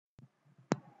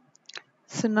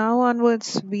So now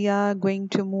onwards, we are going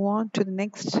to move on to the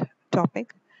next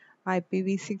topic,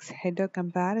 IPv6 header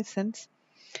comparisons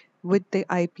with the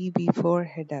IPv4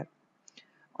 header.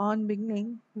 On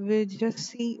beginning, we'll just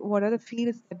see what are the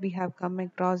fields that we have come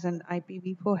across in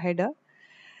IPv4 header.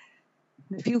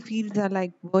 The few fields are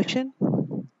like version,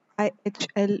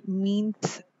 IHL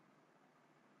means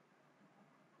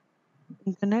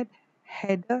internet,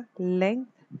 header,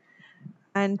 length,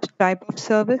 and type of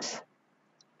service,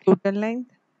 total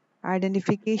length,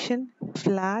 identification,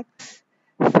 flags,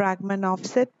 fragment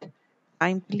offset,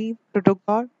 time to leave,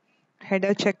 protocol,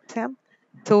 header checksum,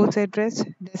 source address,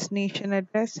 destination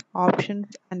address,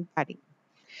 options, and padding.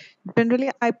 Generally,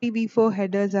 IPv4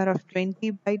 headers are of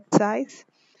 20 byte size,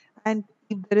 and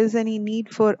if there is any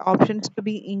need for options to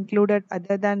be included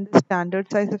other than the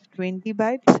standard size of 20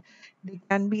 bytes, they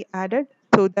can be added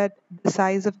so that the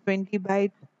size of 20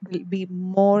 bytes will be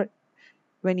more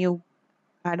when you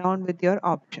add on with your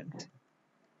options.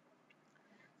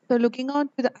 So looking on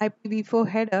to the IPv4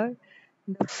 header,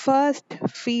 the first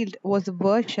field was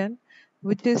version,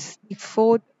 which is the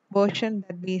fourth version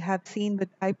that we have seen with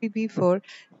IPv4.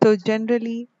 So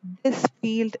generally, this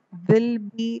field will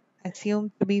be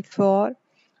assumed to be for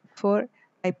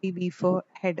IPv4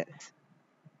 headers.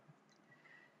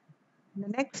 The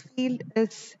next field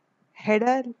is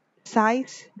header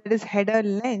size, that is header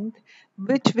length,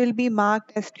 which will be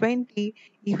marked as 20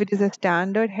 if it is a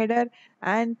standard header,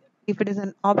 and if it is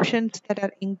an options that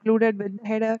are included with the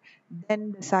header,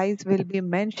 then the size will be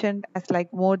mentioned as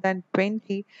like more than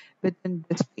 20 within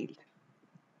this field.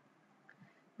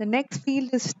 The next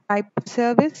field is type of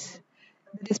service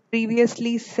that is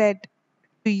previously set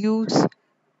to use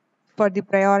for the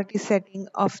priority setting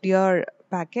of your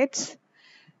packets.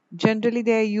 Generally,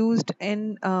 they are used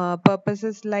in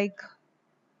purposes like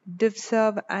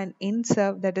divserv and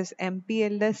inserv, that is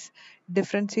MPLS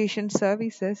differentiation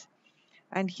services.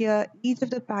 And here, each of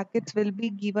the packets will be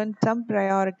given some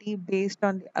priority based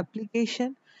on the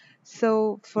application.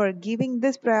 So, for giving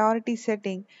this priority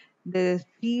setting, the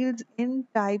fields in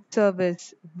type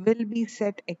service will be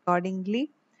set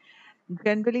accordingly.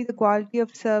 Generally, the quality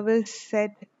of service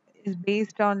set is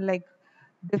based on like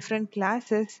different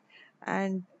classes,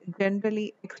 and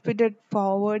generally expedite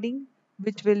forwarding,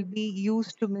 which will be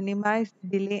used to minimize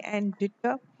delay and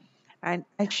jitter, and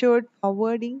assured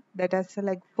forwarding that has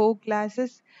like four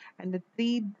classes and the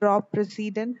three drop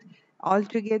precedence.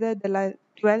 Altogether, there are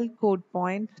 12 code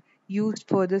points used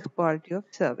for this quality of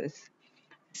service.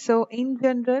 So in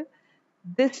general,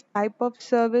 this type of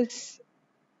service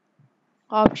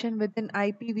option within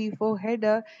IPv4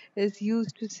 header is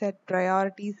used to set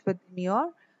priorities within your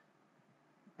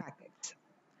packets.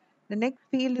 The next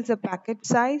field is a packet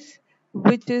size,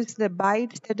 which is the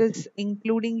bytes that is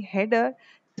including header.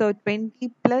 So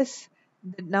 20 plus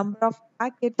the number of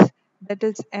packets that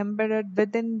is embedded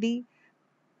within the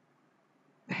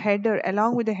header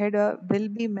along with the header will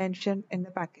be mentioned in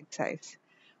the packet size.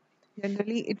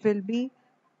 Generally, it will be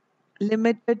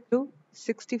limited to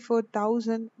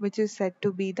 64,000, which is said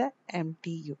to be the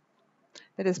MTU,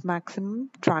 that is maximum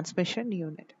transmission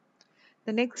unit.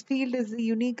 The next field is the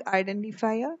unique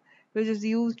identifier, which is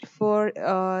used for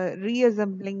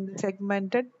reassembling the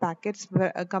segmented packets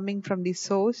coming from the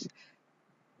source.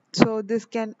 So this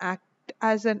can act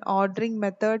as an ordering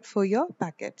method for your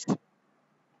packets.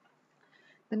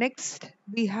 The next,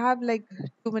 we have like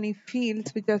too many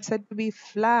fields which are said to be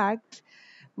flags,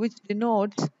 which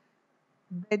denotes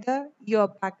whether your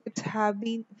packets have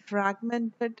been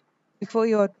fragmented before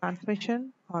your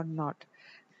transmission or not.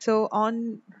 So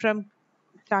on from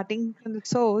starting from the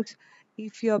source,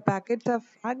 if your packets are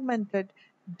fragmented,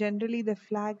 generally the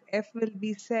flag F will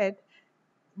be set,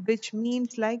 which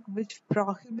means like which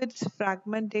prohibits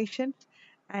fragmentation,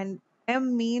 and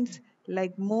M means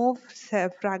like more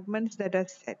fragments that are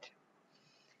set.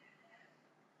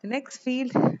 The next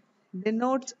field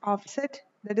denotes offset,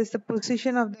 that is the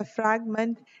position of the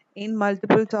fragment in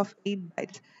multiples of 8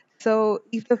 bytes. So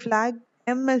if the flag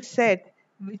M is set,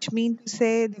 which means to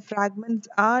say the fragments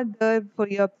are there for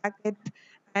your packets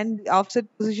and the offset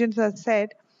positions are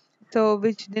set, so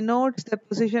which denotes the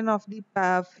position of the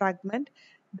fragment.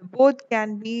 Both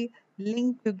can be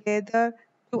linked together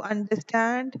to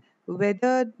understand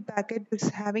whether the packet is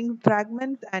having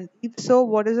fragments, and if so,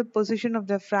 what is the position of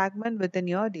the fragment within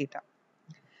your data.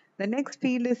 The next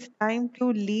field is time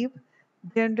to leave.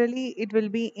 Generally, it will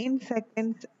be in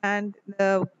seconds, and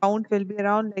the count will be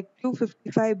around like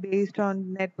 255 based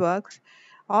on networks,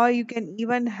 or you can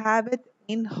even have it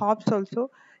in hops also.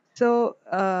 So,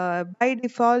 by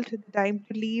default, the time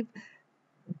to leave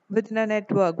within a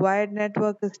network, wired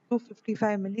network, is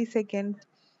 255 milliseconds,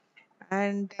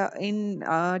 and in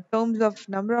terms of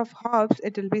number of hops,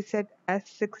 it will be set as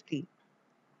 60.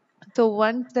 So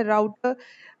once the router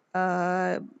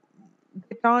get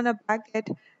on a packet,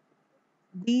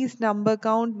 these number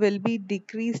count will be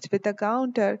decreased with a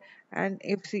counter, and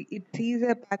if it sees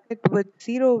a packet with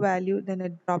zero value, then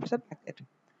it drops a packet.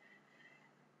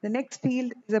 The next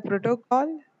field is a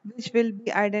protocol, which will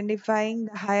be identifying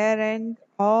the higher end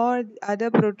or the other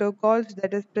protocols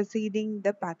that is preceding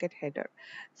the packet header.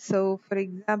 So, for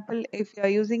example, if you are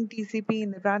using TCP in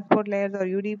the transport layers or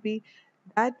UDP,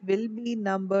 that will be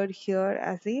numbered here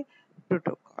as a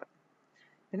protocol.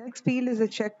 The next field is a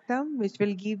checksum, which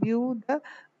will give you the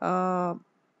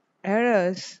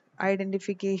errors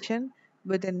identification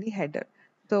within the header.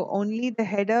 So only the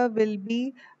header will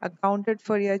be accounted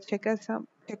for your checksum.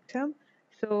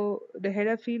 So the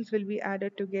header fields will be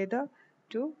added together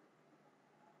to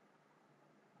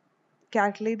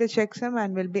calculate the checksum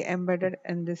and will be embedded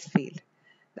in this field.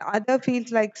 The other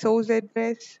fields like source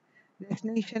address,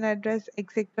 destination address,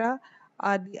 etc.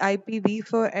 are the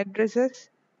IPv4 addresses.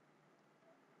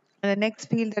 And the next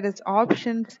field that is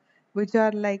options, which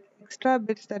are like extra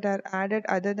bits that are added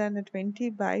other than the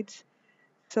 20 bytes.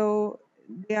 So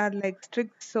they are like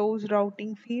strict source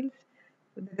routing fields.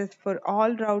 That is for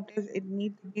all routers, it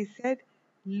needs to be set.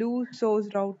 Loose source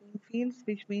routing fields,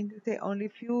 which means to say only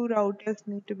few routers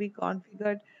need to be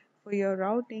configured for your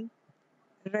routing.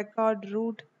 Record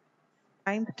route,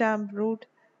 timestamp route,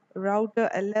 router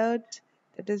alerts,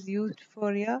 that is used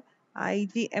for your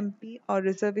IGMP or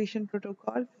reservation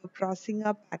protocol for processing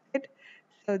a packet.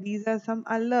 So these are some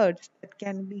alerts that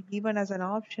can be given as an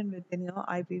option within your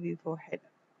IPv4 header.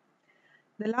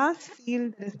 The last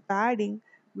field is padding,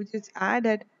 which is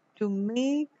added to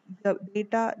make the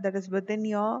data that is within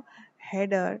your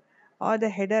header or the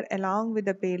header along with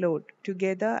the payload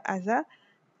together as a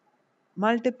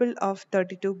multiple of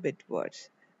 32-bit words.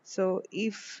 So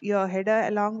if your header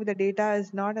along with the data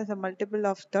is not as a multiple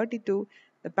of 32,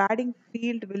 the padding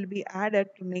field will be added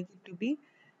to make it to be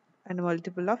a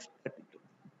multiple of 32.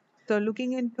 So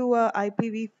looking into a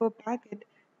IPv4 packet,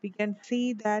 we can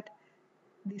see that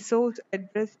the source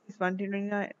address is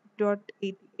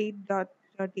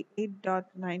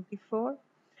 129.88.38.94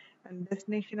 and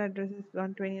destination address is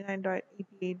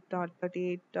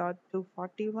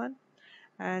 129.88.38.241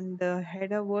 and the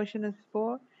header version is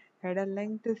 4, header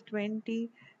length is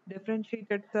 20,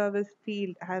 differentiated service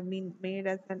field have been made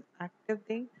as an active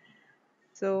thing.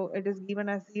 So it is given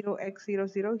as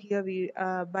 0x00. Here we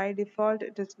by default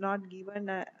it is not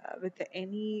given with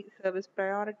any service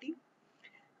priority.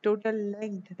 Total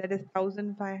length, that is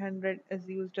 1500, is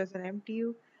used as an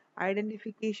MTU.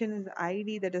 Identification is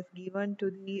ID that is given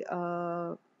to the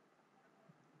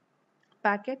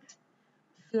packets.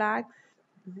 Flags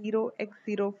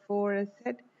 0x04 is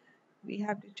set. We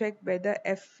have to check whether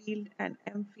F field and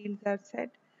M fields are set.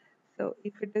 So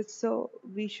if it is so,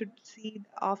 we should see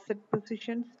the offset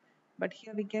positions. But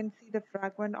here we can see the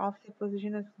fragment offset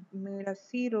position is made as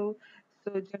 0.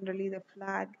 So generally the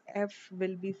flag F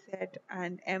will be set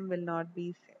and M will not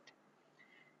be set.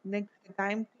 Next, the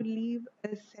time to leave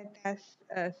is set as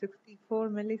 64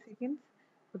 milliseconds.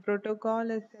 The protocol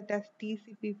is set as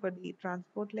TCP for the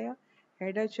transport layer.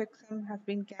 Header checksum has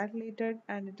been calculated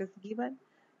and it is given.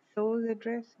 Source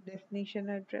address, destination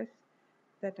address,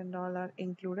 that and all are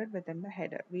included within the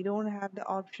header. We don't have the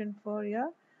option for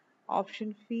your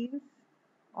option fields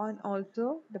on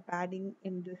also the padding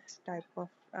in this type of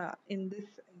in this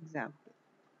example.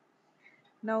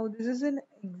 Now this is an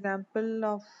example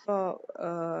of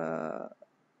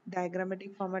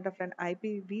diagrammatic format of an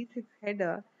IPv6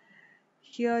 header.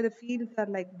 Here the fields are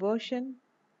like version,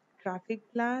 traffic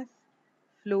class,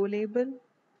 flow label,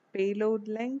 payload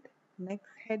length, next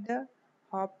header,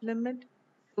 hop limit,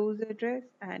 source address,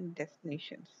 and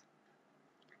destinations.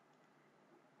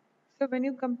 So when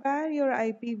you compare your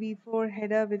IPv4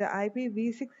 header with the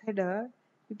IPv6 header,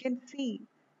 you can see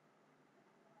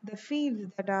the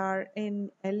fields that are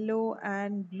in yellow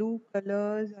and blue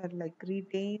colors are like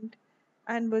retained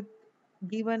and with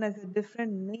given as a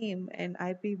different name in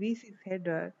IPv6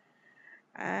 header,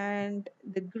 and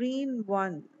the green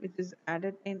one which is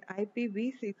added in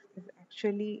IPv6 is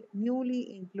actually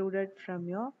newly included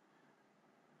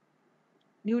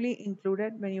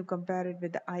when you compare it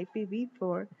with the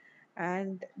IPv4,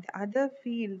 and the other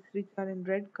fields which are in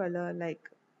red color like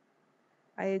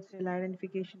IHL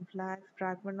identification flags,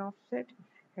 fragment offset,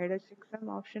 header checksum,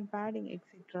 option padding,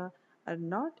 etc. are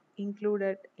not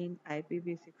included in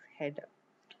IPv6 header.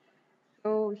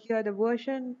 So here the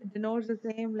version denotes the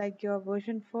same like your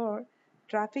version 4.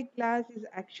 Traffic class is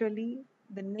actually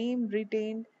the name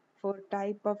retained for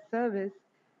type of service.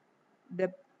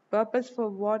 The Purpose for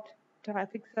what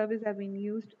traffic service have been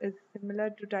used is similar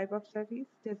to type of service,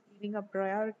 just giving a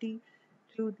priority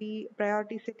to the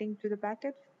priority setting to the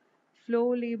packets.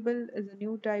 Flow label is a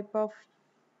new type of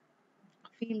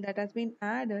field that has been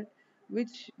added,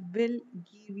 which will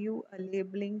give you a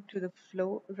labeling to the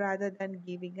flow rather than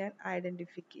giving an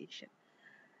identification.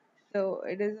 So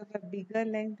it is of a bigger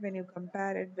length when you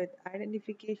compare it with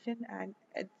identification, and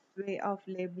its way of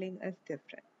labeling is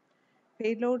different.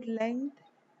 Payload length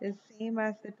is same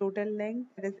as the total length,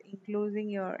 that is enclosing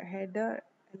your header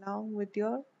along with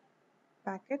your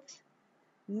packets.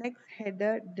 Next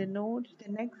header denotes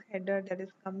the next header that is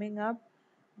coming up,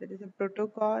 that is a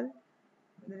protocol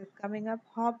that is coming up.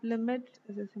 Hop limit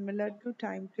is similar to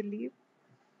time to leave,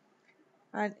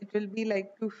 and it will be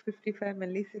like 255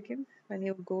 milliseconds when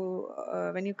you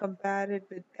go when you compare it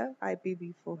with the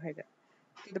IPv4 header.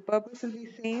 So the purpose will be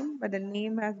same, but the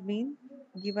name has been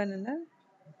given in a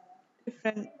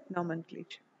different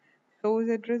nomenclature. Source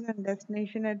address and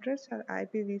destination address are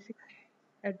IPv6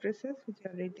 addresses which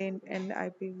are retained in the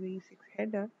IPv6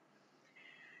 header.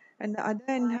 And the other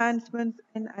enhancements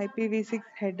in IPv6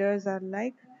 headers are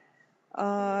like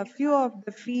a few of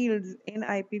the fields in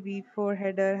IPv4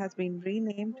 header has been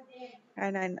renamed,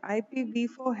 and an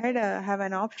IPv4 header have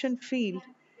an option field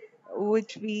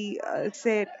which we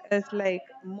said is like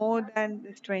more than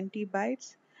this 20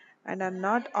 bytes and are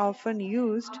not often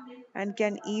used and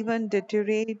can even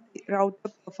deteriorate router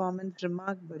performance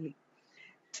remarkably.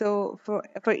 So for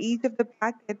each of the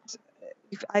packets,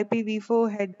 if IPv4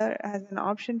 header has an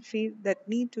option field that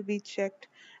need to be checked,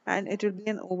 and it will be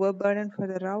an overburden for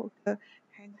the router,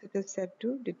 hence it is set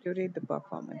to deteriorate the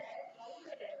performance.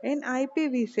 In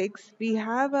IPv6, we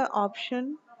have an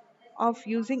option of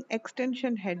using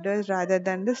extension headers rather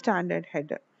than the standard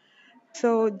header.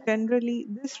 So generally,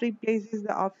 this replaces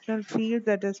the optional field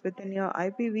that is within your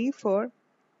IPv4.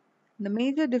 The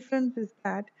major difference is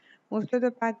that most of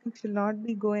the packets will not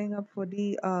be going up for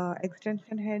the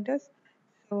extension headers.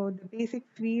 So the basic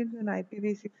fields in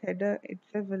IPv6 header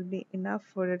itself will be enough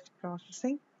for its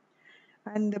processing.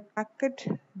 And the packet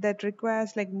that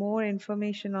requires like more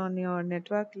information on your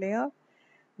network layer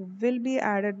will be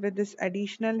added with this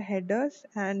additional headers,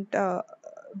 and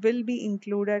will be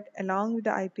included along with the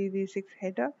IPv6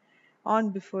 header on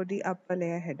before the upper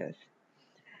layer headers.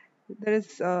 There is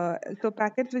so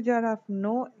packets which are of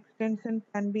no extension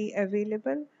can be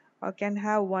available or can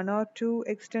have one or two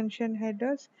extension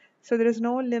headers. So there is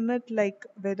no limit like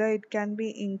whether it can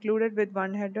be included with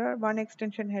one header, one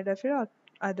extension header field, or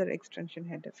other extension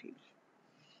header fields.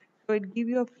 So it gives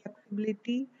you a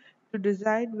flexibility to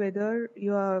decide whether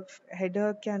your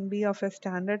header can be of a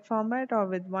standard format or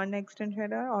with one extension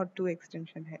header or two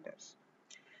extension headers.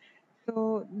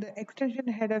 So the extension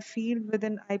header field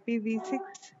within IPv6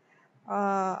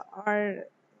 are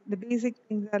the basic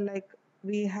things are like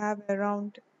we have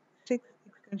around six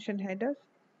extension headers,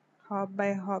 hop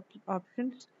by hop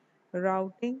options,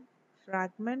 routing,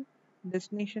 fragment,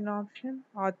 destination option,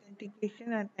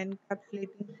 authentication, and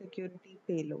encapsulating security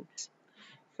payloads.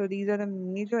 So these are the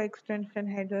major extension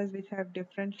headers which have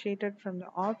differentiated from the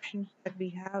options that we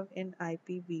have in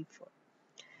IPv4.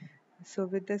 So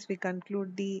with this, we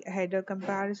conclude the header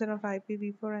comparison of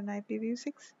IPv4 and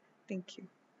IPv6. Thank you.